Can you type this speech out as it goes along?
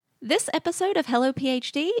This episode of Hello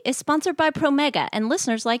PhD is sponsored by Promega and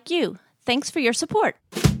listeners like you. Thanks for your support.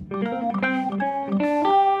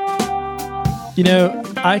 You know,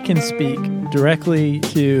 I can speak directly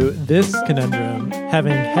to this conundrum,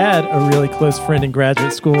 having had a really close friend in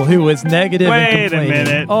graduate school who was negative and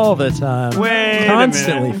complaining all the time,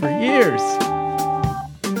 constantly for years.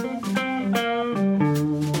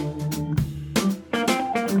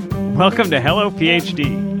 Welcome to Hello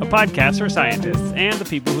PhD, a podcast for scientists and the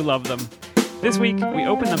people who love them. This week, we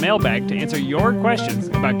open the mailbag to answer your questions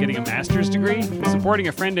about getting a master's degree, supporting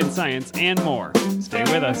a friend in science, and more. Stay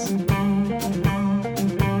with us.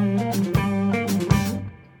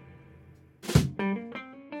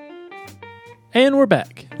 And we're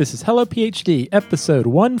back. This is Hello PhD, episode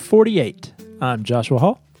 148. I'm Joshua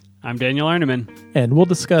Hall. I'm Daniel Arneman. And we'll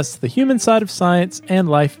discuss the human side of science and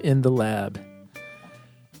life in the lab.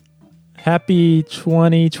 Happy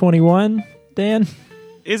 2021, Dan?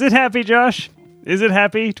 Is it happy, Josh? Is it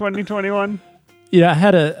happy 2021? Yeah, I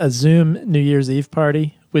had a Zoom New Year's Eve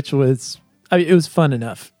party, which was, it was fun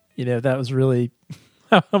enough. You know, that was really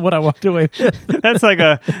what I walked away with. That's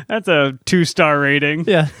a 2-star rating.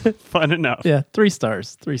 Yeah. Fun enough. Yeah, 3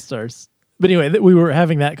 stars. But anyway, we were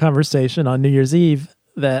having that conversation on New Year's Eve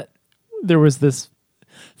that there was this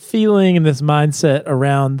feeling and this mindset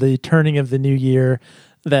around the turning of the new year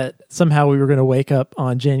that somehow we were going to wake up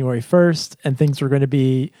on January 1st and things were going to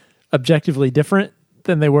be objectively different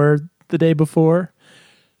than they were the day before.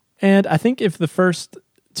 And I think if the first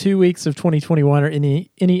 2 weeks of 2021 are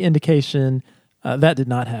any indication, that did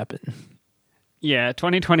not happen. Yeah,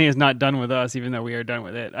 2020 is not done with us, even though we are done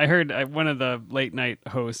with it. I heard one of the late night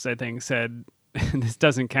hosts, I think, said this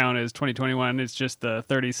doesn't count as 2021. It's just the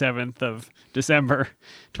 37th of December,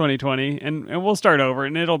 2020, and we'll start over,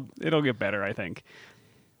 and it'll get better, I think.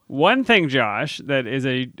 One thing, Josh, that is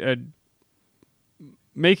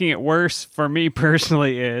making it worse for me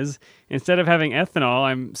personally is instead of having ethanol,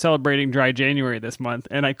 I'm celebrating Dry January this month,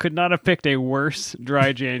 and I could not have picked a worse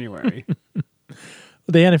Dry January.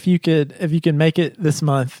 Dan, if you can make it this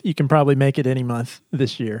month, you can probably make it any month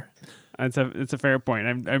this year. It's a fair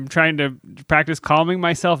point. I'm trying to practice calming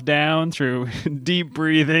myself down through deep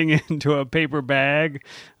breathing into a paper bag,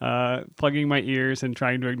 plugging my ears, and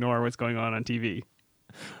trying to ignore what's going on TV.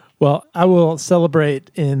 Well, I will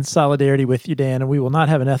celebrate in solidarity with you, Dan, and we will not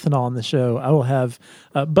have an ethanol on the show. I will have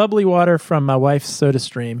bubbly water from my wife's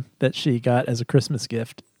SodaStream that she got as a Christmas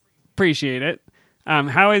gift. Appreciate it.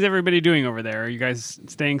 How is everybody doing over there? Are you guys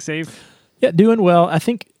staying safe? Yeah, doing well. I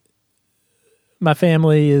think my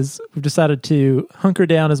family we've decided to hunker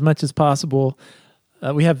down as much as possible.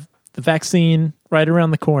 We have the vaccine right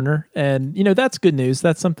around the corner, and that's good news.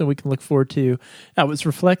 That's something we can look forward to. I was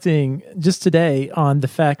reflecting just today on the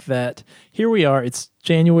fact that here we are, it's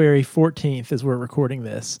January 14th as we're recording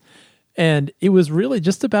this, and it was really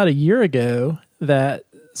just about a year ago that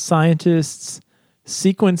scientists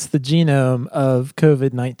sequenced the genome of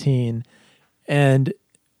COVID-19, and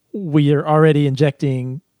we are already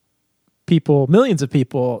injecting millions of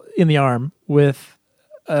people in the arm with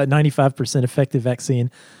a 95% effective vaccine.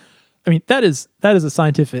 I mean, that is a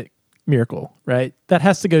scientific miracle, right? That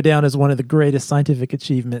has to go down as one of the greatest scientific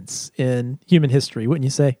achievements in human history, wouldn't you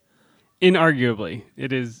say? Inarguably,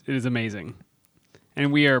 it is amazing.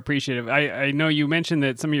 And we are appreciative. I know you mentioned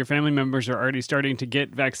that some of your family members are already starting to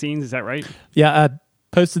get vaccines. Is that right? Yeah, I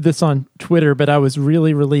posted this on Twitter, but I was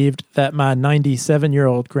really relieved that my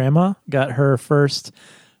 97-year-old grandma got her first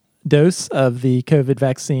dose of the COVID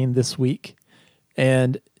vaccine this week.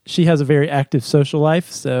 And she has a very active social life,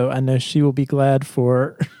 so I know she will be glad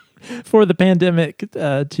for the pandemic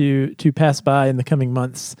to pass by in the coming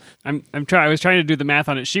months. I was trying to do the math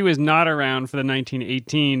on it. She was not around for the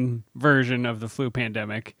 1918 version of the flu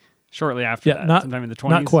pandemic. Shortly after that, sometime in the 20s.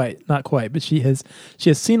 Not quite. But she has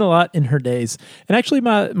seen a lot in her days. And actually,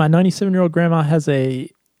 my 97-year-old grandma has a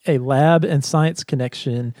lab and science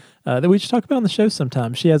connection that we should talk about on the show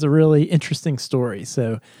sometime. She has a really interesting story,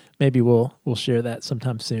 so maybe we'll share that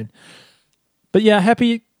sometime soon. But yeah,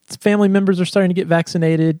 happy family members are starting to get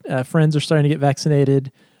vaccinated. Friends are starting to get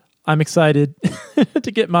vaccinated. I'm excited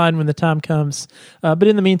to get mine when the time comes. But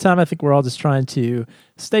in the meantime, I think we're all just trying to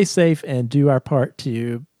stay safe and do our part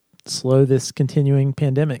to slow this continuing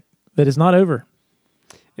pandemic that is not over.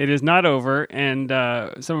 It is not over, and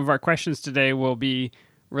some of our questions today will be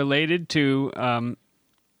related to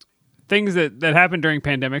things that happened during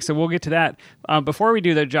pandemic, so we'll get to that. Before we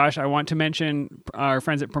do that, Josh, I want to mention our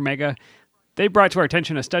friends at Promega. They brought to our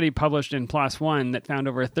attention a study published in PLOS One that found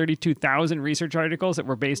over 32,000 research articles that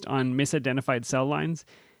were based on misidentified cell lines.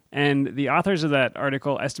 And the authors of that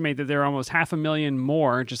article estimate that there are almost 500,000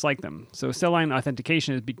 more just like them. So cell line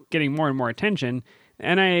authentication is getting more and more attention.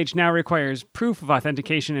 NIH now requires proof of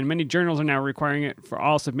authentication, and many journals are now requiring it for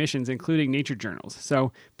all submissions, including Nature journals.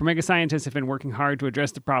 So Promega scientists have been working hard to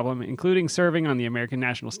address the problem, including serving on the American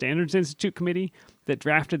National Standards Institute committee that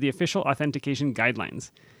drafted the official authentication guidelines.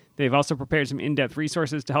 They've also prepared some in-depth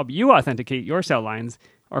resources to help you authenticate your cell lines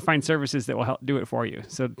or find services that will help do it for you.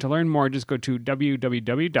 So to learn more, just go to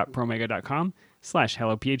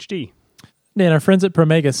www.promega.com/hellophd. Dan, our friends at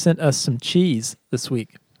Promega sent us some cheese this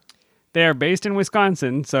week. They are based in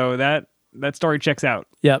Wisconsin, so that story checks out.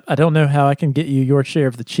 Yep, I don't know how I can get you your share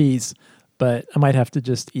of the cheese, but I might have to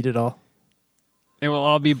just eat it all. It will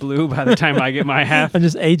all be blue by the time I get my half. I'm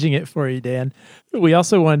just aging it for you, Dan. We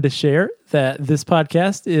also wanted to share that this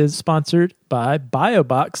podcast is sponsored by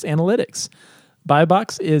BioBox Analytics.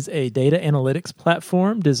 BioBox is a data analytics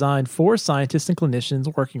platform designed for scientists and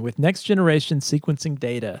clinicians working with next-generation sequencing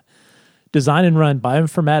data. Design and run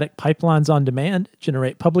bioinformatic pipelines on demand,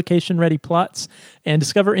 generate publication-ready plots, and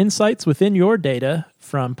discover insights within your data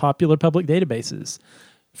from popular public databases.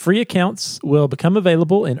 Free accounts will become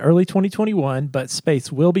available in early 2021, but space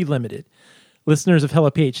will be limited. Listeners of Hello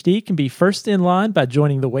PhD can be first in line by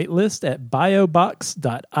joining the waitlist at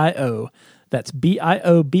biobox.io. That's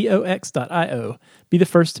BIOBOX.io. Be the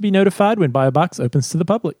first to be notified when BioBox opens to the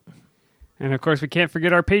public. And of course, we can't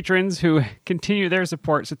forget our patrons who continue their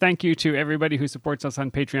support. So thank you to everybody who supports us on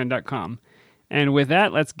patreon.com. And with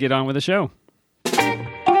that, let's get on with the show.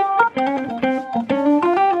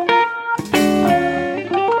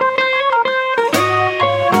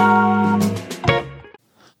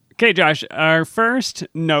 Okay, Josh, our first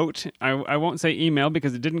note, I won't say email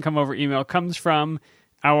because it didn't come over email, comes from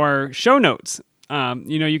our show notes.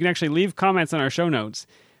 You can actually leave comments on our show notes.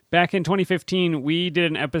 Back in 2015, we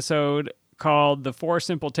did an episode called The 4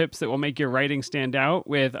 Simple Tips That Will Make Your Writing Stand Out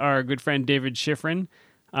with our good friend David Schifrin,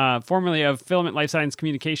 formerly of Filament Life Science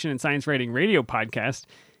Communication and Science Writing Radio podcast.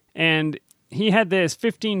 And he had this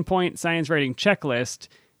 15-point science writing checklist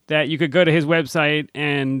that you could go to his website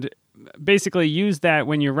and basically use that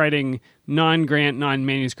when you're writing non-grant,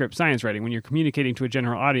 non-manuscript science writing, when you're communicating to a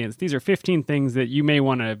general audience. These are 15 things that you may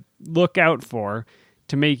want to look out for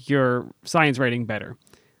to make your science writing better.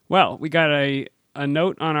 Well, we got a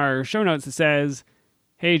note on our show notes that says,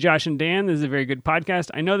 "Hey, Josh and Dan, this is a very good podcast.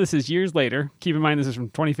 I know this is years later. Keep in mind, this is from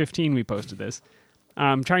 2015 we posted this.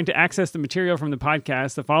 Trying to access the material from the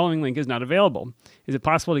podcast. The following link is not available. Is it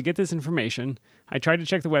possible to get this information? I tried to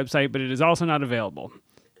check the website, but it is also not available.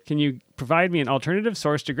 Can you provide me an alternative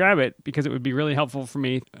source to grab it? Because it would be really helpful for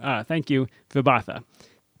me. Thank you, Vibatha."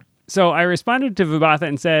 So I responded to Vibatha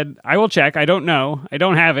and said, I will check. I don't know. I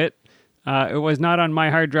don't have it. It was not on my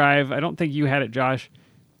hard drive. I don't think you had it, Josh.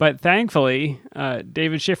 But thankfully,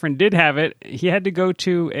 David Schifrin did have it. He had to go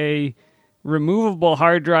to a removable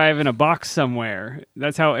hard drive in a box somewhere.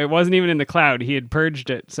 That's how it wasn't even in the cloud. He had purged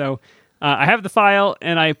it. So I have the file,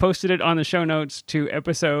 and I posted it on the show notes to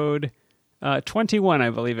episode 21, I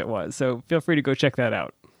believe it was. So feel free to go check that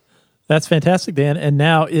out. That's fantastic, Dan. And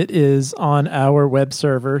now it is on our web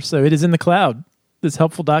server, so it is in the cloud, this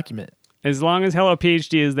helpful document. As long as Hello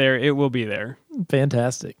PhD is there, it will be there.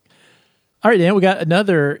 Fantastic. All right, Dan, we got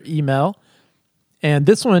another email, and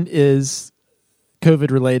this one is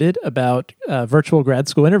COVID-related about virtual grad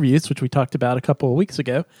school interviews, which we talked about a couple of weeks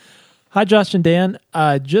ago. Hi, Josh and Dan.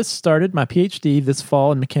 I just started my PhD this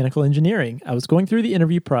fall in mechanical engineering. I was going through the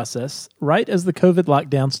interview process right as the COVID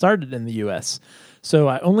lockdown started in the U.S., so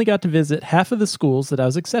I only got to visit half of the schools that I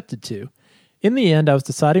was accepted to. In the end, I was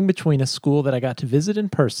deciding between a school that I got to visit in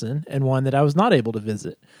person and one that I was not able to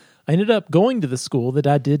visit. I ended up going to the school that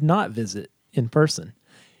I did not visit in person.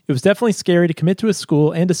 It was definitely scary to commit to a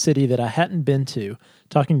school and a city that I hadn't been to.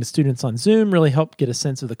 Talking to students on Zoom really helped get a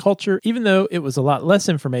sense of the culture, even though it was a lot less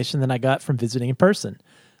information than I got from visiting in person.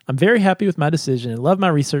 I'm very happy with my decision and love my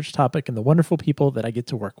research topic and the wonderful people that I get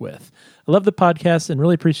to work with. I love the podcast and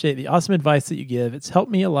really appreciate the awesome advice that you give. It's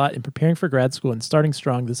helped me a lot in preparing for grad school and starting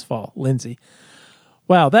strong this fall. Lindsay.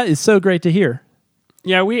 Wow, that is so great to hear.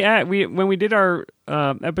 Yeah, when we did our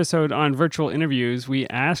episode on virtual interviews, we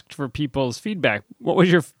asked for people's feedback. What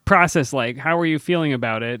was your process like? How were you feeling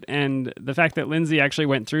about it? And the fact that Lindsay actually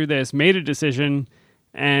went through this, made a decision,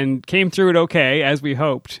 and came through it okay, as we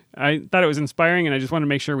hoped. I thought it was inspiring, and I just want to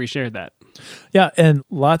make sure we shared that. Yeah, and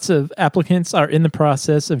lots of applicants are in the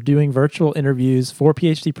process of doing virtual interviews for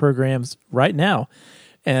PhD programs right now.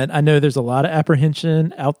 And I know there's a lot of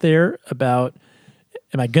apprehension out there about,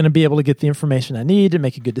 am I going to be able to get the information I need to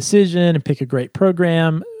make a good decision and pick a great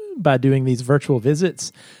program by doing these virtual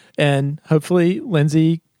visits? And hopefully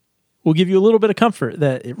Lindsay will give you a little bit of comfort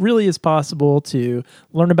that it really is possible to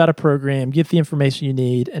learn about a program, get the information you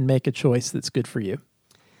need, and make a choice that's good for you.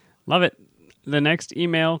 Love it. The next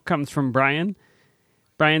email comes from Brian.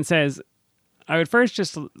 Brian says, I would first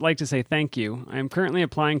just like to say thank you. I am currently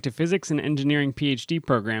applying to physics and engineering PhD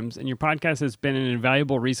programs, and your podcast has been an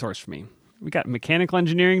invaluable resource for me. We got mechanical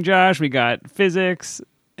engineering, Josh. We got physics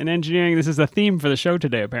and engineering. This is a theme for the show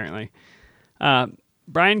today, apparently.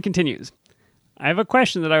 Brian continues, I have a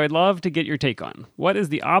question that I would love to get your take on. What is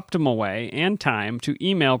the optimal way and time to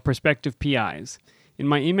email prospective PIs? In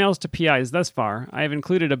my emails to PIs thus far, I have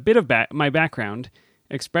included a bit of my background,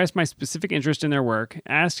 expressed my specific interest in their work,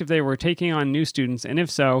 asked if they were taking on new students, and if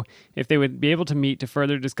so, if they would be able to meet to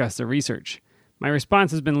further discuss their research. My response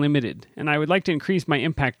has been limited, and I would like to increase my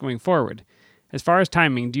impact going forward. As far as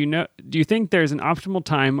timing, do you think there's an optimal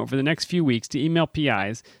time over the next few weeks to email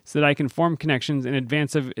PIs so that I can form connections in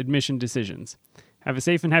advance of admission decisions? Have a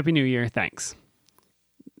safe and happy new year. Thanks.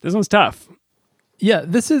 This one's tough. Yeah,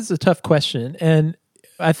 this is a tough question. And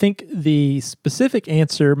I think the specific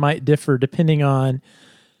answer might differ depending on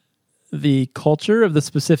the culture of the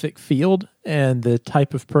specific field and the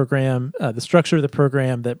type of program, the structure of the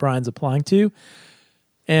program that Brian's applying to.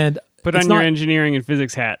 And put on your engineering and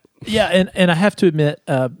physics hat. Yeah, and I have to admit,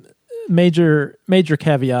 major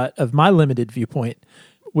caveat of my limited viewpoint,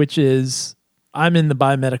 which is I'm in the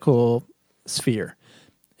biomedical sphere.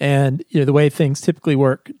 And the way things typically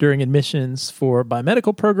work during admissions for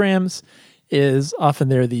biomedical programs is often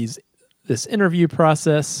there this interview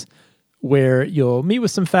process where you'll meet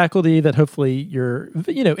with some faculty that hopefully you're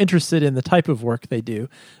interested in the type of work they do,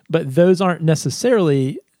 but those aren't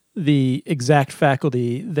necessarily the exact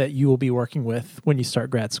faculty that you will be working with when you start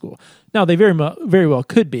grad school. Now, they very well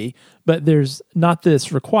could be, but there's not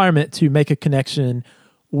this requirement to make a connection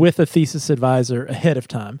with a thesis advisor ahead of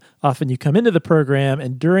time. Often you come into the program,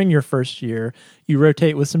 and during your first year, you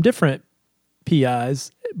rotate with some different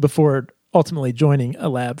PIs before ultimately joining a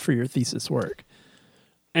lab for your thesis work.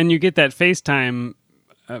 And you get that FaceTime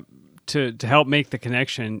to help make the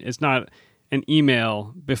connection. It's not an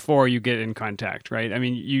email before you get in contact, right? I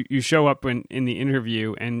mean, you show up in the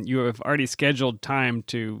interview and you have already scheduled time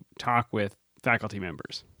to talk with faculty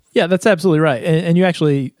members. Yeah, that's absolutely right. And you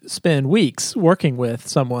actually spend weeks working with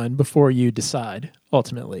someone before you decide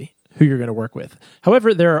ultimately who you're going to work with.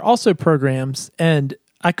 However, there are also programs, and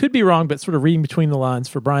I could be wrong, but sort of reading between the lines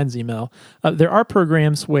for Brian's email, there are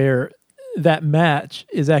programs where that match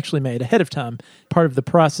is actually made ahead of time. Part of the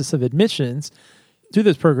process of admissions to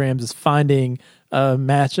those programs is finding a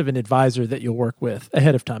match of an advisor that you'll work with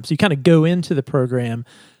ahead of time. So you kind of go into the program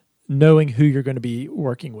knowing who you're going to be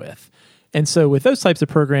working with. And so with those types of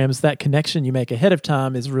programs, that connection you make ahead of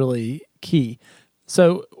time is really key.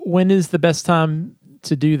 So when is the best time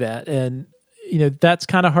to do that? And, that's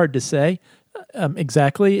kind of hard to say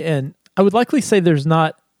exactly. And I would likely say there's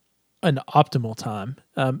not an optimal time.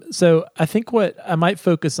 So I think what I might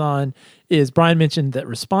focus on is Brian mentioned that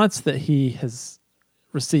response that he has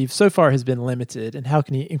received so far has been limited, and how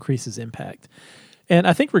can he increase his impact? And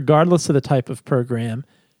I think regardless of the type of program,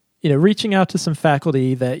 reaching out to some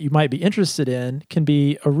faculty that you might be interested in can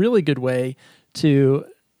be a really good way to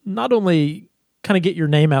not only kind of get your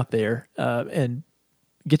name out there and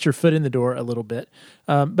get your foot in the door a little bit,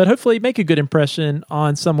 but hopefully make a good impression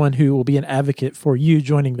on someone who will be an advocate for you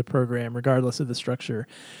joining the program, regardless of the structure.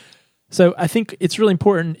 So I think it's really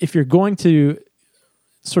important, if you're going to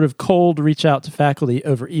sort of cold reach out to faculty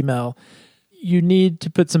over email, you need to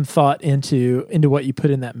put some thought into what you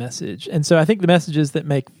put in that message. And so I think the messages that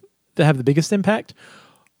have the biggest impact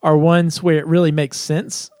are ones where it really makes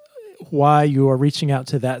sense why you are reaching out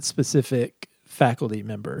to that specific faculty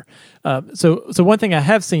member. So one thing I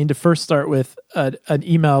have seen, to first start with an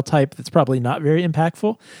email type that's probably not very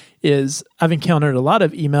impactful, is I've encountered a lot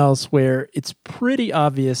of emails where it's pretty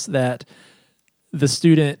obvious that the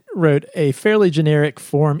student wrote a fairly generic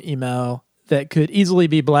form email that could easily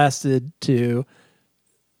be blasted to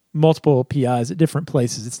multiple PIs at different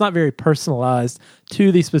places. It's not very personalized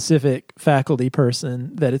to the specific faculty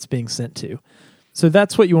person that it's being sent to. So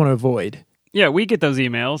that's what you want to avoid. Yeah, we get those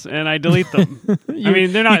emails and I delete them.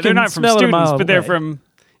 They're not from students, but they're from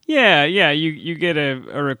you get a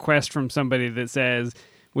request from somebody that says,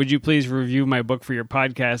 would you please review my book for your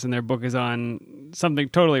podcast? And their book is on something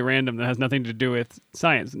totally random that has nothing to do with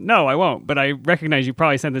science. No, I won't. But I recognize you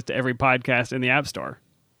probably send this to every podcast in the App Store.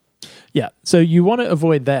 Yeah. So you want to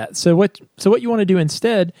avoid that. So what you want to do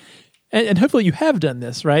instead, and hopefully you have done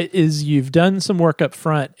this, right, is you've done some work up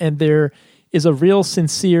front, and there is a real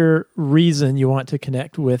sincere reason you want to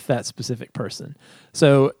connect with that specific person.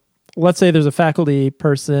 So let's say there's a faculty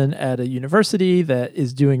person at a university that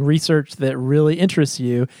is doing research that really interests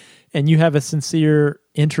you, and you have a sincere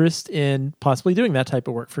interest in possibly doing that type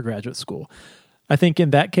of work for graduate school. I think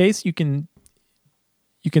in that case, you can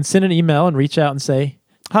send an email and reach out and say,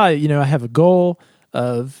 hi, I have a goal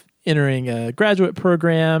of entering a graduate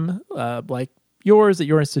program like yours at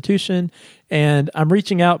your institution, and I'm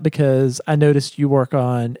reaching out because I noticed you work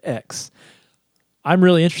on X. I'm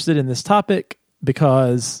really interested in this topic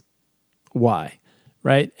because why,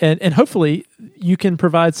 right? And hopefully you can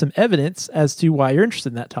provide some evidence as to why you're interested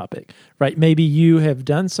in that topic, right? Maybe you have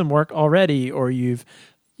done some work already, or you've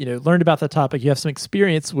learned about that topic. You have some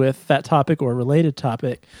experience with that topic or a related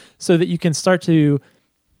topic, so that you can start to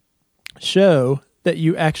show that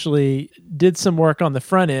you actually did some work on the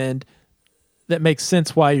front end that makes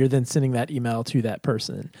sense why you're then sending that email to that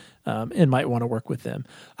person and might want to work with them.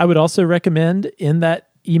 I would also recommend in that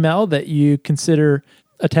email that you consider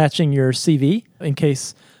attaching your CV in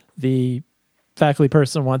case the faculty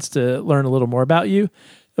person wants to learn a little more about you.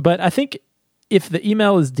 But I think if the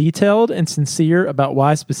email is detailed and sincere about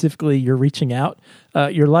why specifically you're reaching out,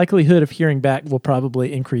 your likelihood of hearing back will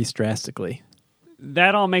probably increase drastically.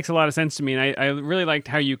 That all makes a lot of sense to me, and I really liked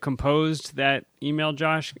how you composed that email,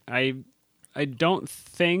 Josh. I don't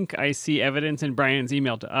think I see evidence in Brian's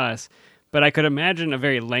email to us, but I could imagine a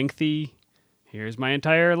very lengthy, here's my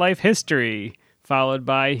entire life history, followed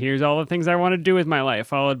by here's all the things I want to do with my life,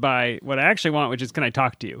 followed by what I actually want, which is, can I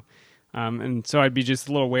talk to you? And so I'd be just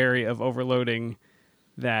a little wary of overloading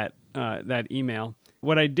that email.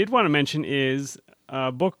 What I did want to mention is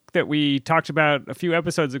a book that we talked about a few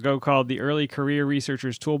episodes ago called The Early Career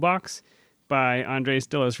Researcher's Toolbox by Andres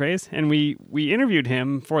de los Reyes, and we interviewed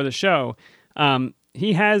him for the show.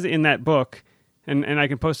 He has in that book, and I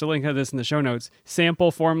can post a link of this in the show notes,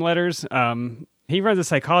 sample form letters. He runs a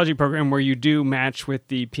psychology program where you do match with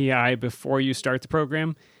the PI before you start the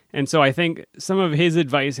program. And so I think some of his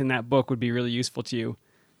advice in that book would be really useful to you.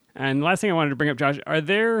 And the last thing I wanted to bring up, Josh, are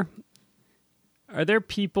there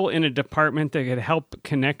people in a department that could help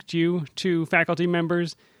connect you to faculty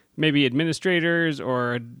members, maybe administrators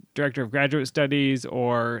or a director of graduate studies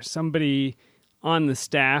or somebody on the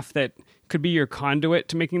staff that could be your conduit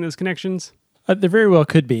to making those connections? There very well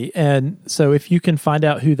could be. And so if you can find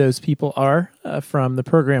out who those people are from the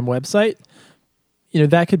program website,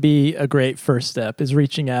 that could be a great first step, is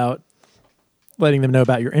reaching out, letting them know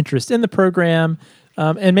about your interest in the program,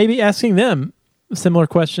 and maybe asking them a similar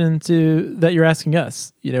question that you're asking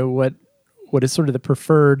us. What is sort of the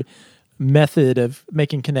preferred method of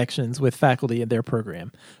making connections with faculty in their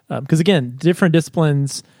program? Because again, different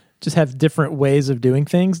disciplines just have different ways of doing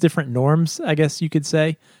things, different norms, I guess you could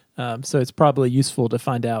say. So it's probably useful to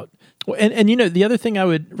find out. And the other thing I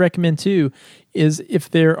would recommend too is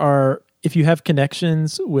if you have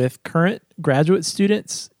connections with current graduate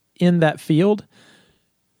students in that field,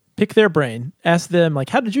 pick their brain. Ask them,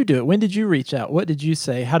 how did you do it? When did you reach out? What did you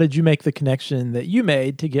say? How did you make the connection that you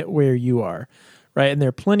made to get where you are? Right? And there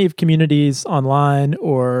are plenty of communities online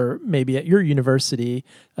or maybe at your university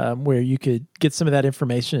where you could get some of that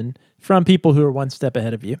information from people who are one step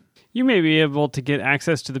ahead of you. You may be able to get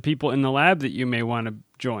access to the people in the lab that you may want to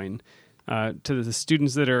join, to the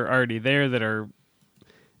students that are already there that are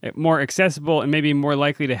more accessible and maybe more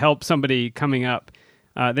likely to help somebody coming up.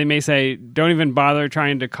 They may say, don't even bother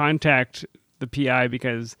trying to contact the PI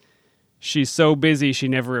because she's so busy she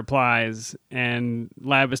never replies and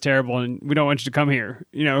lab is terrible and we don't want you to come here.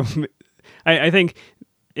 I think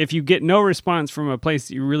if you get no response from a place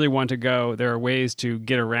that you really want to go, there are ways to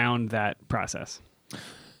get around that process.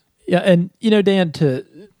 Yeah, and Dan, to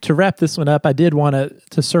wrap this one up, I did want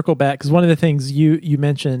to circle back because one of the things you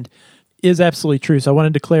mentioned is absolutely true. So I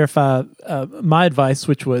wanted to clarify my advice,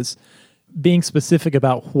 which was being specific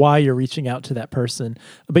about why you're reaching out to that person.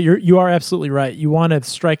 But you are absolutely right. You want to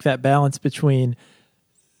strike that balance between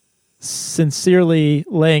sincerely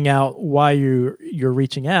laying out why you're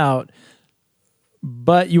reaching out,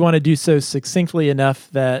 but you want to do so succinctly enough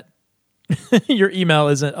that your email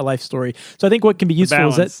isn't a life story. So I think what can be useful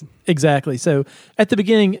is that exactly. So at the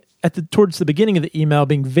beginning, towards the beginning of the email,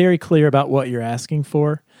 being very clear about what you're asking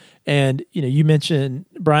for. And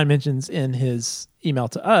Brian mentions in his email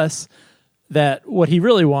to us that what he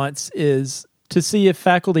really wants is to see if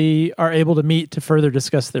faculty are able to meet to further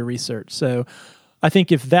discuss their research. So I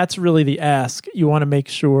think if that's really the ask, you want to make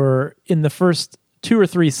sure in the first 2 or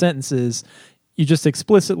 3 sentences, you just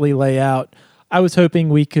explicitly lay out, I was hoping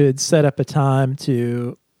we could set up a time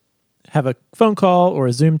to have a phone call or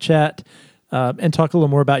a Zoom chat and talk a little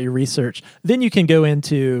more about your research. Then you can go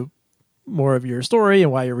into more of your story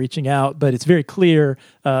and why you're reaching out, but it's very clear.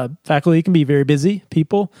 Faculty can be very busy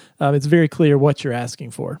people. It's very clear what you're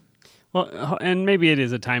asking for. Well, and maybe it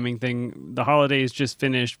is a timing thing. The holidays just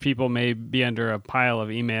finished. People may be under a pile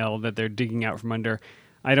of email that they're digging out from under.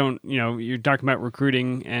 You're talking about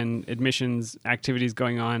recruiting and admissions activities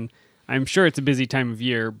going on. I'm sure it's a busy time of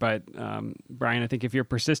year, but Brian, I think if you're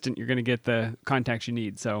persistent, you're going to get the contacts you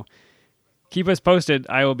need. So keep us posted.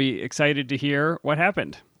 I will be excited to hear what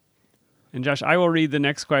happened. And Josh, I will read the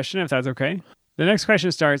next question if that's okay. The next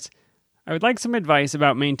question starts, I would like some advice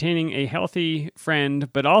about maintaining a healthy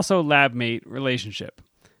friend, but also lab mate relationship.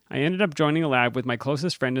 I ended up joining a lab with my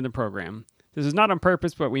closest friend in the program. This was not on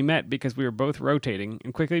purpose, but we met because we were both rotating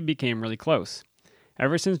and quickly became really close.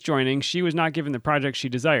 Ever since joining, she was not given the project she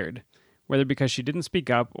desired, whether because she didn't speak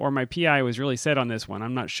up or my PI was really set on this one,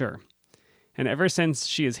 I'm not sure. And ever since,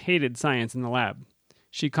 she has hated science in the lab.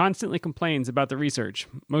 She constantly complains about the research,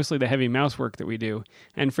 mostly the heavy mouse work that we do,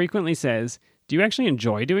 and frequently says, "Do you actually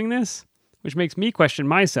enjoy doing this?" Which makes me question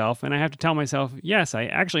myself, and I have to tell myself, yes, I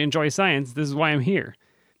actually enjoy science, this is why I'm here.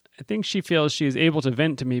 I think she feels she is able to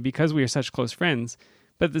vent to me because we are such close friends,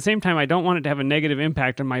 but at the same time I don't want it to have a negative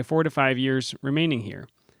impact on my 4 to 5 years remaining here.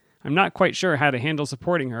 I'm not quite sure how to handle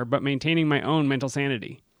supporting her, but maintaining my own mental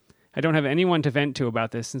sanity. I don't have anyone to vent to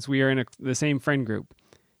about this since we are in the same friend group.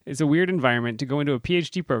 It's a weird environment to go into a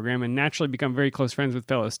PhD program and naturally become very close friends with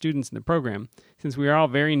fellow students in the program, since we are all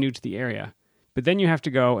very new to the area. But then you have to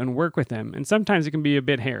go and work with them, and sometimes it can be a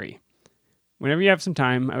bit hairy. Whenever you have some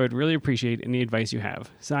time, I would really appreciate any advice you have.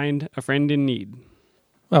 Signed, a friend in need.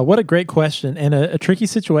 Wow, what a great question and a tricky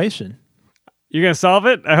situation. You're going to solve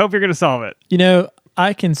it? I hope you're going to solve it. You know,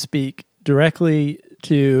 I can speak directly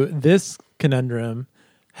to this conundrum,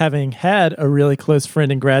 having had a really close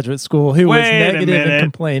friend in graduate school who was negative and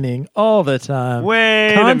complaining all the time,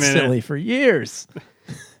 constantly for years.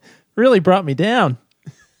 Really brought me down.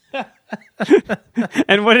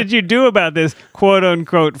 And what did you do about this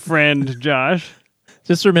quote-unquote friend, Josh?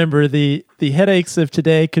 Just remember, the headaches of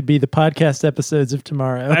today could be the podcast episodes of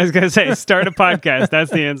tomorrow. I was going to say, start a podcast.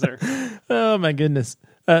 That's the answer. Oh, my goodness.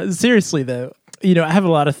 Seriously, though, I have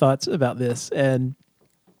a lot of thoughts about this. And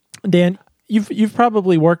Dan, you've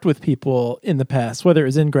probably worked with people in the past, whether it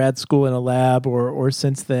was in grad school in a lab or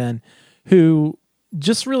since then, who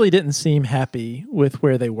just really didn't seem happy with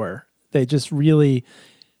where they were. They just really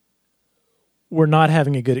were not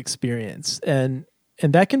having a good experience. And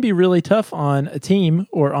that can be really tough on a team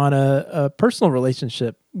or on a personal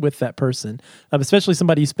relationship with that person, especially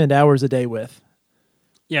somebody you spend hours a day with.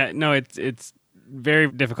 Yeah, no, it's very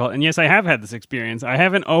difficult. And yes, I have had this experience. I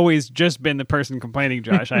haven't always just been the person complaining,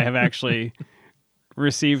 Josh. I have actually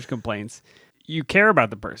received complaints. You care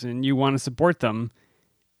about the person, you want to support them,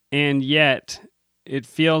 and yet it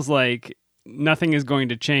feels like nothing is going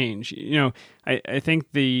to change. I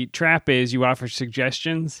think the trap is you offer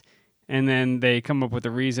suggestions and then they come up with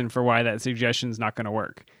a reason for why that suggestion is not going to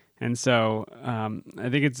work. And so I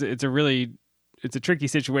think it's a tricky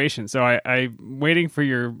situation. So I'm waiting for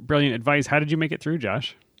your brilliant advice. How did you make it through,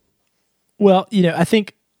 Josh? Well, I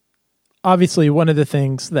think obviously one of the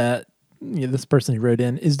things that this person who wrote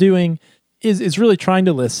in is doing is really trying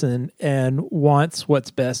to listen and wants what's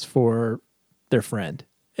best for their friend.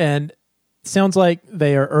 And it sounds like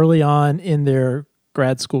they are early on in their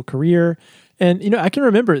grad school career. And, I can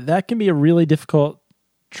remember that can be a really difficult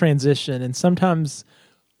transition. And sometimes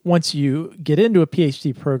once you get into a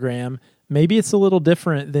PhD program, maybe it's a little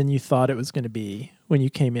different than you thought it was going to be when you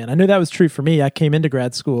came in. I know that was true for me. I came into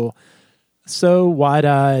grad school so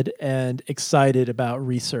wide-eyed and excited about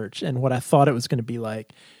research and what I thought it was going to be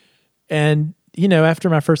like. And, after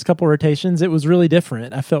my first couple rotations, it was really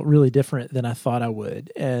different. I felt really different than I thought I would.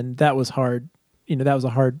 And that was hard. That was a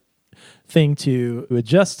hard thing to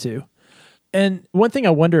adjust to. And one thing I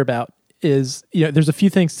wonder about is, there's a few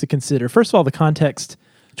things to consider. First of all, the context.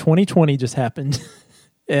 2020 just happened.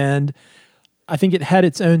 And I think it had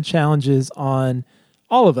its own challenges on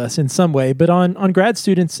all of us in some way, but on grad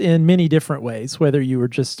students in many different ways, whether you were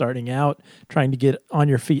just starting out, trying to get on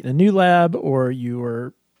your feet in a new lab, or you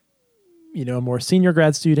were a more senior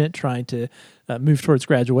grad student trying to move towards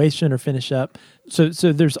graduation or finish up. So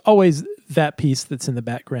there's always that piece that's in the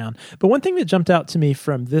background. But one thing that jumped out to me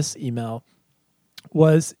from this email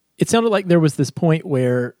was it sounded like there was this point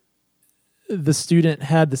where the student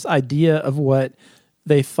had this idea of what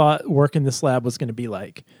they thought work in this lab was going to be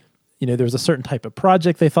like. There was a certain type of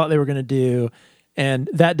project they thought they were going to do, and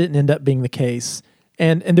that didn't end up being the case.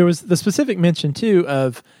 And there was the specific mention, too,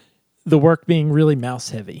 of the work being really mouse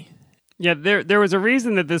heavy. Yeah, there was a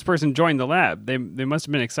reason that this person joined the lab. They must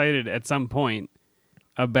have been excited at some point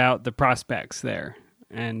about the prospects there.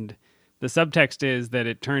 And the subtext is that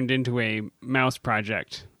it turned into a mouse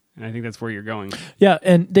project. And I think that's where you're going. Yeah.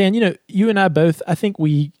 And Dan, you and I both, I think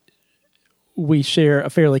we share a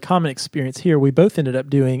fairly common experience here. We both ended up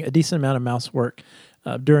doing a decent amount of mouse work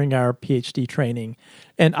during our PhD training.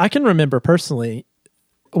 And I can remember personally,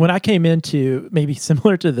 when I came into, maybe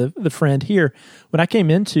similar to the friend here, when I came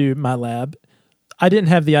into my lab, I didn't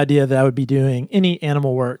have the idea that I would be doing any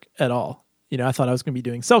animal work at all. I thought I was going to be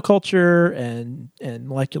doing cell culture and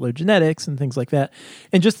molecular genetics and things like that.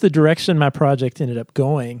 And just the direction my project ended up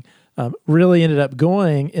going really ended up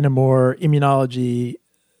going in a more immunology,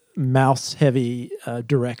 mouse-heavy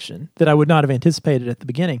direction that I would not have anticipated at the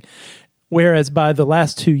beginning. Whereas by the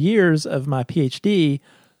last 2 years of my PhD,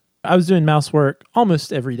 I was doing mouse work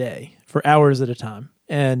almost every day for hours at a time.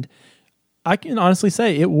 And I can honestly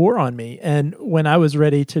say it wore on me. And when I was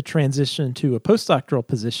ready to transition to a postdoctoral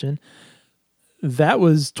position, that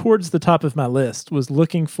was towards the top of my list, was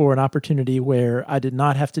looking for an opportunity where I did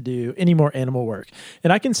not have to do any more animal work.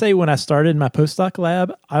 And I can say when I started my postdoc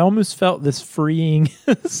lab, I almost felt this freeing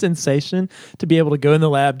sensation to be able to go in the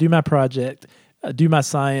lab, do my project, do my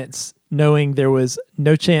science, knowing there was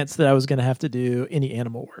no chance that I was going to have to do any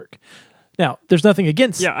animal work. Now, there's nothing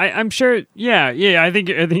against. Yeah, I'm sure. Yeah. I think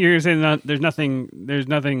you're saying that there's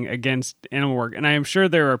nothing against animal work, and I am sure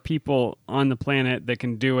there are people on the planet that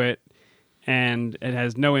can do it, and it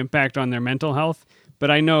has no impact on their mental health. But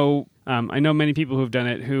I know many people who've done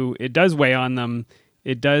it who it does weigh on them.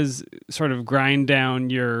 It does sort of grind down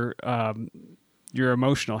your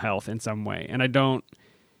emotional health in some way, and I don't.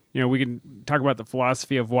 We can talk about the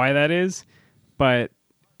philosophy of why that is, but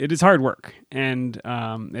it is hard work, and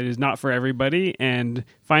it is not for everybody, and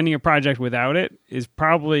finding a project without it is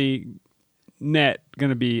probably net going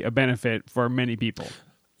to be a benefit for many people.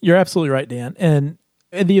 You're absolutely right, Dan. And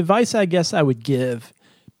the advice I guess I would give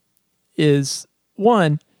is,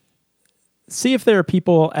 one, see if there are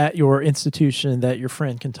people at your institution that your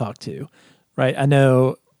friend can talk to, right? I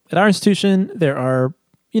know at our institution, there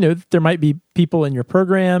might be people in your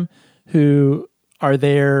program who are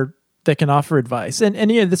there that can offer advice. And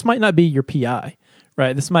this might not be your PI,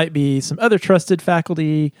 right? This might be some other trusted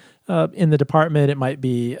faculty in the department. It might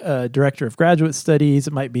be a director of graduate studies.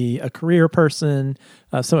 It might be a career person,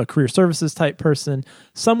 a career services type person,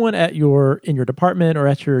 someone in your department or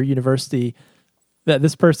at your university that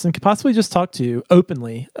this person could possibly just talk to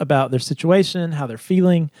openly about their situation, how they're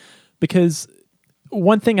feeling. Because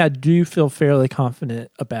one thing I do feel fairly confident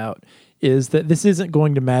about is that this isn't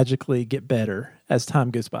going to magically get better as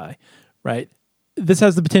time goes by, right? This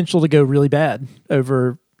has the potential to go really bad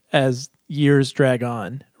as years drag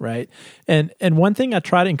on, right? And one thing I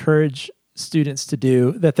try to encourage students to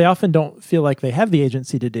do that they often don't feel like they have the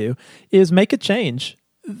agency to do is make a change.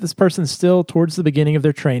 This person's still towards the beginning of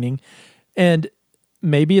their training, and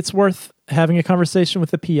maybe it's worth having a conversation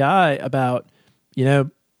with the PI about,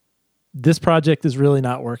 this project is really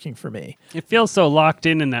not working for me. It feels so locked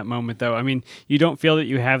in that moment, though. I mean, you don't feel that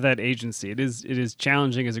you have that agency. It is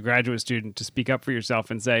challenging as a graduate student to speak up for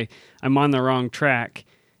yourself and say, I'm on the wrong track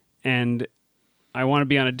and I want to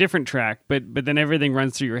be on a different track. But then everything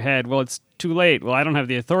runs through your head. Well, it's too late. Well, I don't have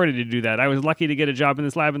the authority to do that. I was lucky to get a job in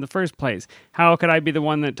this lab in the first place. How could I be the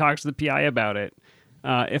one that talks to the PI about it?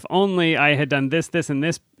 If only I had done this, and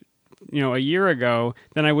this, a year ago,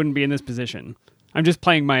 then I wouldn't be in this position. I'm just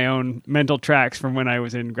playing my own mental tracks from when I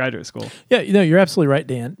was in graduate school. Yeah, you're absolutely right,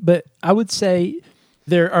 Dan. But I would say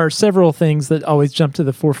there are several things that always jump to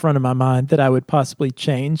the forefront of my mind that I would possibly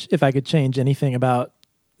change if I could change anything about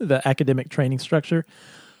the academic training structure.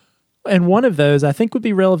 And one of those I think would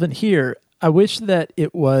be relevant here. I wish that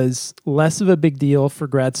it was less of a big deal for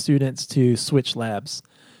grad students to switch labs.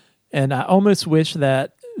 And I almost wish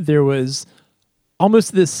that there was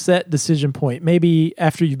almost this set decision point, maybe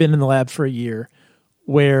after you've been in the lab for a year,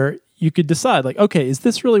 where you could decide, like, okay, is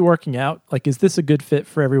this really working out? Like, is this a good fit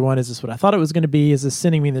for everyone? Is this what I thought it was going to be? Is this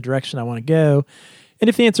sending me in the direction I want to go? And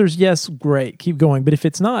if the answer is yes, great, keep going. But if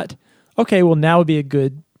it's not, okay, well, now would be a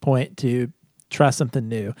good point to try something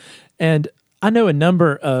new. And I know a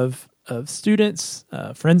number of students,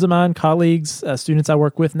 friends of mine, colleagues, students I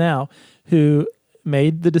work with now, who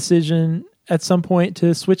made the decision at some point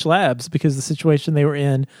to switch labs because the situation they were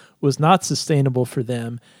in was not sustainable for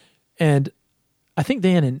them. And I think,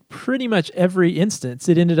 Dan, in pretty much every instance,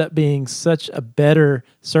 it ended up being such a better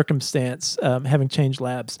circumstance having changed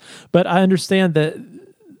labs. But I understand that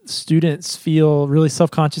students feel really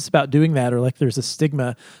self-conscious about doing that, or like there's a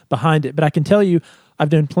stigma behind it. But I can tell you,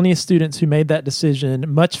 I've known plenty of students who made that decision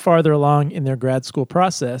much farther along in their grad school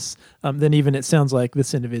process than even it sounds like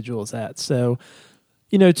this individual is at. So,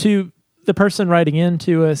 to the person writing in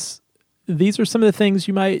to us, these are some of the things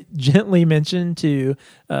you might gently mention to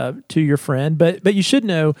your friend, but you should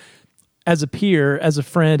know, as a peer, as a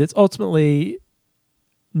friend, it's ultimately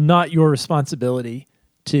not your responsibility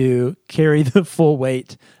to carry the full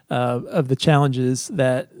weight of the challenges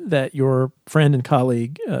that your friend and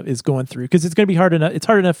colleague is going through, because it's going to be hard enough. It's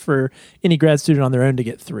hard enough for any grad student on their own to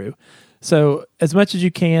get through. So as much as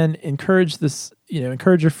you can, encourage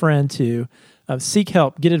your friend to seek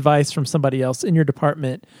help, get advice from somebody else in your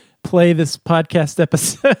department, play this podcast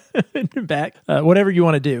episode back, whatever you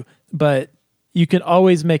want to do. But you can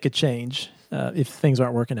always make a change if things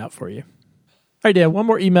aren't working out for you. All right, Dan, one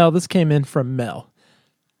more email. This came in from Mel.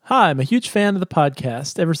 Hi, I'm a huge fan of the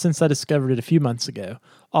podcast ever since I discovered it a few months ago.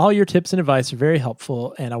 All your tips and advice are very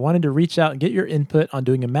helpful, and I wanted to reach out and get your input on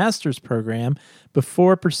doing a master's program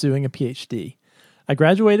before pursuing a PhD. I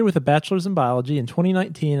graduated with a bachelor's in biology in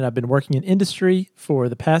 2019, and I've been working in industry for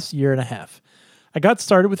the past year and a half. I got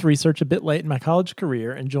started with research a bit late in my college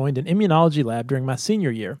career and joined an immunology lab during my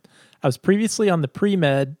senior year. I was previously on the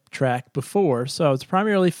pre-med track before, so I was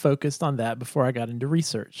primarily focused on that before I got into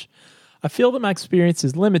research. I feel that my experience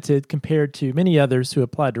is limited compared to many others who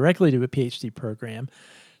apply directly to a PhD program,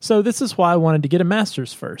 so this is why I wanted to get a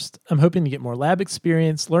master's first. I'm hoping to get more lab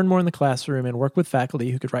experience, learn more in the classroom, and work with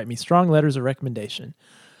faculty who could write me strong letters of recommendation.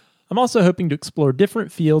 I'm also hoping to explore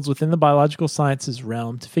different fields within the biological sciences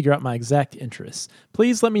realm to figure out my exact interests.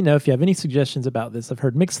 Please let me know if you have any suggestions about this. I've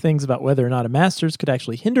heard mixed things about whether or not a master's could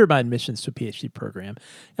actually hinder my admissions to a PhD program,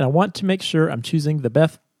 and I want to make sure I'm choosing the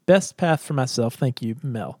best path for myself. Thank you,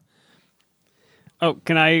 Mel. Oh,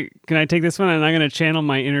 can I take this one, and I'm going to channel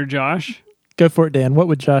my inner Josh? Go for it, Dan. What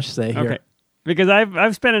would Josh say here? Okay, because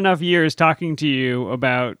I've spent enough years talking to you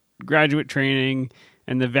about graduate training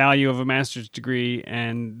and the value of a master's degree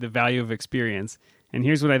and the value of experience. And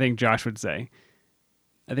here's what I think Josh would say.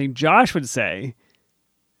 I think Josh would say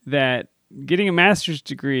that getting a master's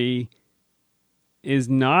degree is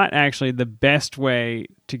not actually the best way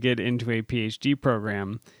to get into a PhD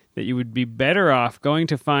program, that you would be better off going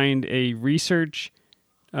to find a research,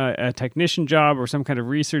 a technician job or some kind of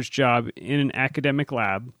research job in an academic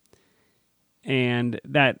lab. And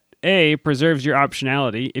that, A, preserves your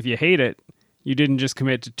optionality. If you hate it, you didn't just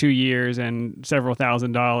commit to 2 years and several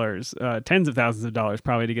 $1,000s, tens of thousands of dollars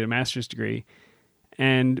probably to get a master's degree.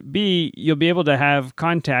 And B, you'll be able to have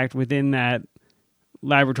contact within that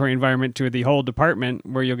laboratory environment to the whole department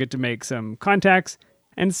where you'll get to make some contacts.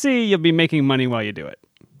 And C, you'll be making money while you do it.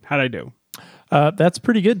 How'd I do? That's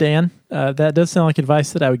pretty good, Dan. That does sound like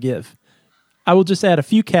advice that I would give. I will just add a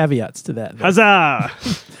few caveats to that, though. Huzzah!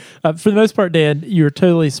 For the most part, Dan, you're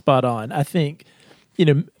totally spot on. I think,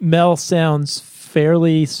 Mel sounds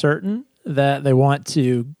fairly certain that they want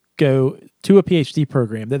to go to a PhD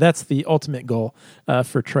program, that's the ultimate goal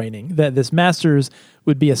for training, that this master's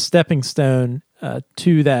would be a stepping stone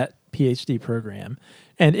to that PhD program.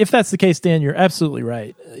 And if that's the case, Dan, you're absolutely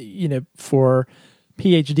right. For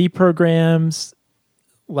PhD programs,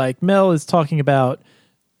 like Mel is talking about,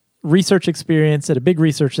 research experience at a big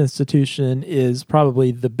research institution is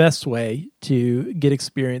probably the best way to get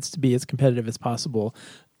experience to be as competitive as possible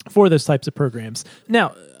for those types of programs.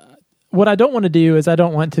 Now, what I don't want to do is I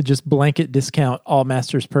don't want to just blanket discount all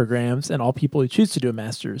master's programs and all people who choose to do a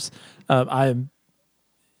master's. I'm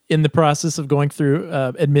in the process of going through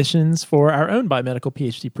admissions for our own biomedical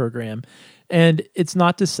PhD program. And it's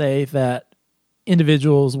not to say that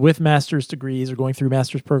individuals with master's degrees or going through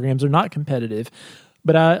master's programs are not competitive,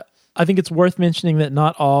 but I think it's worth mentioning that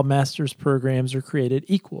not all master's programs are created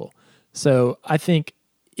equal. So I think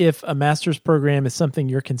if a master's program is something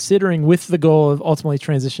you're considering with the goal of ultimately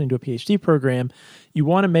transitioning to a PhD program, you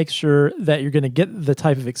want to make sure that you're going to get the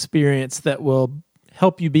type of experience that will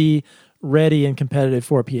help you be ready and competitive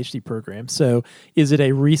for a PhD program. So is it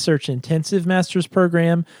a research-intensive master's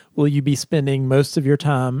program? Will you be spending most of your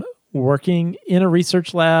time working in a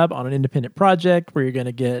research lab on an independent project where you're going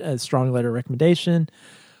to get a strong letter of recommendation?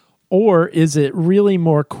 Or is it really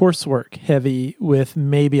more coursework heavy with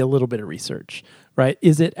maybe a little bit of research, right?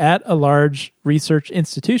 Is it at a large research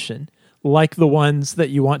institution like the ones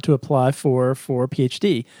that you want to apply for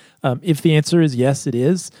PhD? If the answer is yes, it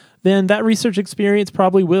is, then that research experience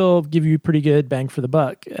probably will give you pretty good bang for the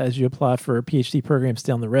buck as you apply for PhD programs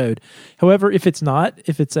down the road. However, if it's not,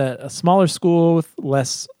 if it's at a smaller school with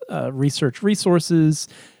less research resources,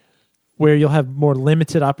 where you'll have more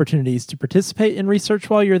limited opportunities to participate in research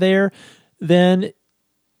while you're there, then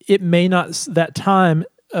it may not, that time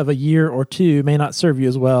of a year or two may not serve you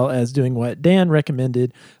as well as doing what Dan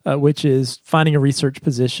recommended, which is finding a research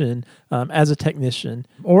position as a technician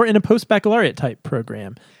or in a post-baccalaureate type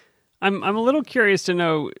program. I'm a little curious to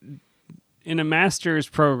know, in a master's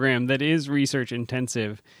program that is research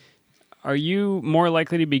intensive, are you more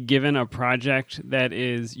likely to be given a project that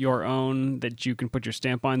is your own, that you can put your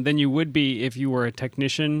stamp on, than you would be if you were a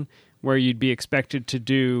technician, where you'd be expected to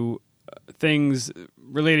do things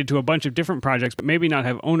related to a bunch of different projects, but maybe not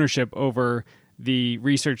have ownership over the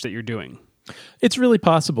research that you're doing? It's really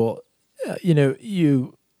possible.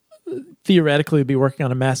 You theoretically would be working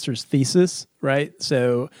on a master's thesis, right?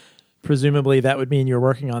 So presumably that would mean you're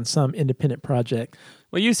working on some independent project.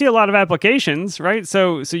 Well, you see a lot of applications, right?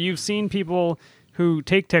 So you've seen people who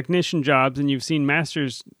take technician jobs, and you've seen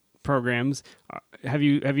master's programs. Have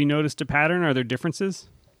you noticed a pattern? Are there differences?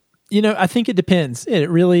 I think it depends. I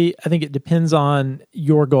think it depends on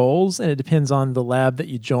your goals, and it depends on the lab that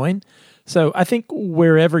you join. So I think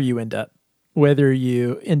wherever you end up, whether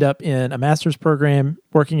you end up in a master's program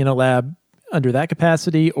working in a lab under that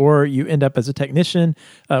capacity, or you end up as a technician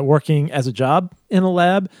working as a job in a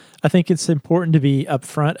lab, I think it's important to be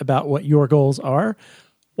upfront about what your goals are.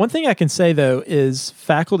 One thing I can say, though, is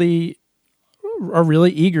faculty are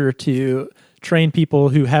really eager to train people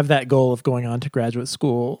who have that goal of going on to graduate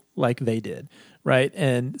school like they did, right?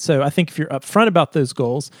 And so I think if you're upfront about those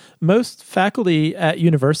goals, most faculty at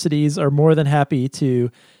universities are more than happy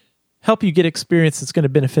to help you get experience that's going to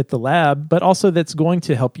benefit the lab, but also that's going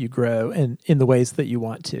to help you grow in the ways that you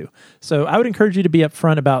want to. So I would encourage you to be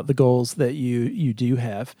upfront about the goals that you do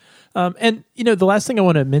have. And the last thing I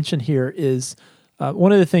want to mention here is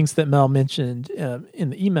one of the things that Mel mentioned in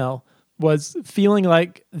the email was feeling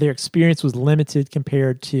like their experience was limited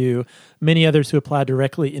compared to many others who applied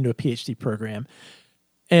directly into a PhD program.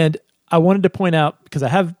 And I wanted to point out, because I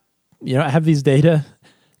have these data,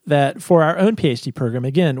 that for our own PhD program,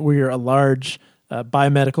 again, we are a large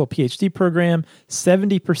biomedical PhD program.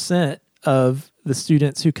 70% of the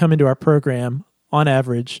students who come into our program, on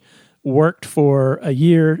average, worked for a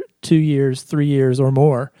year, 2 years, 3 years, or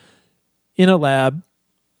more in a lab,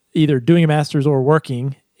 either doing a master's or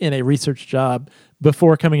working in a research job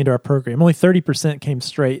before coming into our program. Only 30% came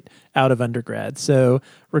straight out of undergrad. So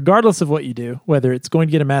regardless of what you do, whether it's going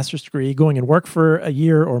to get a master's degree, going and work for a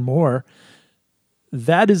year or more,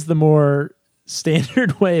 that is the more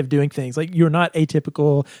standard way of doing things. Like, you're not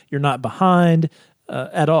atypical, you're not behind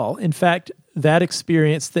at all. In fact, that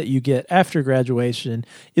experience that you get after graduation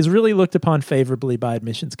is really looked upon favorably by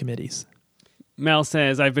admissions committees. Mel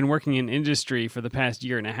says, I've been working in industry for the past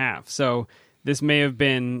year and a half. So this may have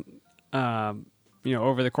been,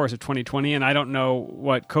 over the course of 2020, and I don't know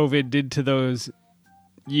what COVID did to those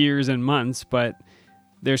years and months, but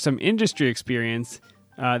there's some industry experience.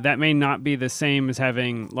 That may not be the same as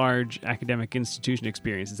having large academic institution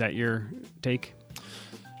experience. Is that your take?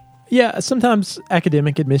 Yeah, sometimes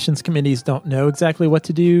academic admissions committees don't know exactly what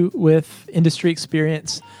to do with industry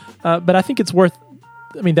experience, but I think it's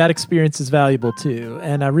that experience is valuable too.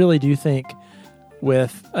 And I really do think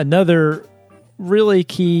with another really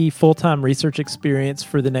key full-time research experience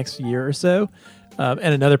for the next year or so, and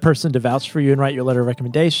another person to vouch for you and write your letter of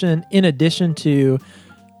recommendation, in addition to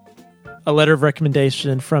a letter of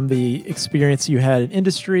recommendation from the experience you had in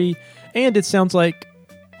industry. And it sounds like,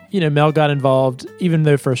 Mel got involved, even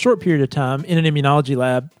though for a short period of time, in an immunology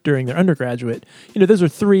lab during their undergraduate. Those are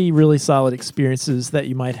 3 really solid experiences that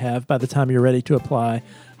you might have by the time you're ready to apply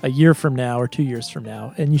a year from now or 2 years from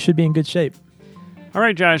now, and you should be in good shape. All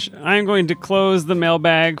right, Josh, I'm going to close the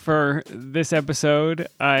mailbag for this episode.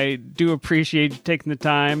 I do appreciate you taking the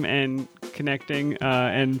time and connecting,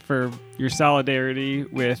 and for your solidarity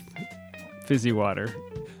with fizzy water.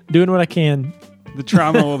 Doing what I can. The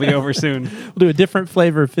trauma will be over soon. We'll do a different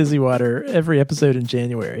flavor of fizzy water every episode in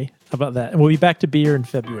January. How about that? And we'll be back to beer in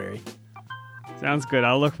February. Sounds good.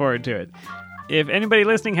 I'll look forward to it. If anybody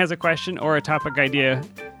listening has a question or a topic idea,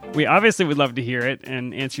 we obviously would love to hear it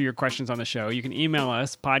and answer your questions on the show. You can email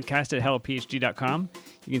us, podcast@hellophd.com.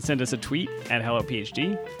 You can send us a tweet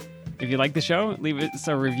 @hellophd. If you like the show, leave us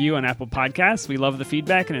a review on Apple Podcasts. We love the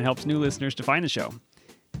feedback, and it helps new listeners to find the show.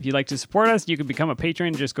 If you'd like to support us, you can become a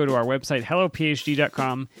patron. Just go to our website,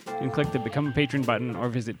 hellophd.com, and click the Become a Patron button, or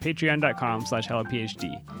visit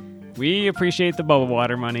patreon.com/hellophd. We appreciate the bubble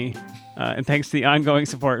water money, and thanks to the ongoing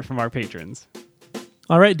support from our patrons.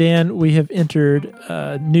 All right, Dan, we have entered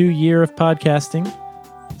a new year of podcasting.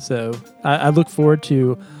 So I look forward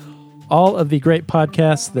to all of the great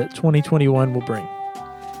podcasts that 2021 will bring.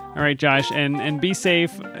 All right, Josh, and be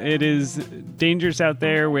safe. It is dangerous out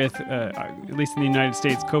there with, at least in the United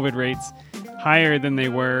States, COVID rates higher than they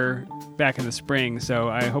were back in the spring. So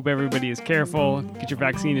I hope everybody is careful. Get your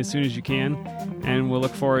vaccine as soon as you can. And we'll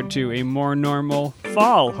look forward to a more normal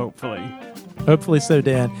fall, hopefully. Hopefully so,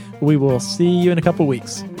 Dan. We will see you in a couple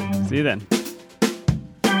weeks. See you then.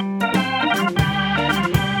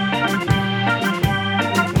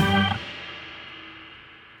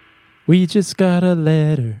 We just got a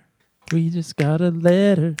letter. We just got a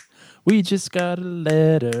letter. We just got a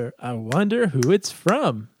letter. I wonder who it's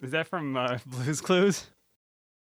from. Is that from Blue's Clues?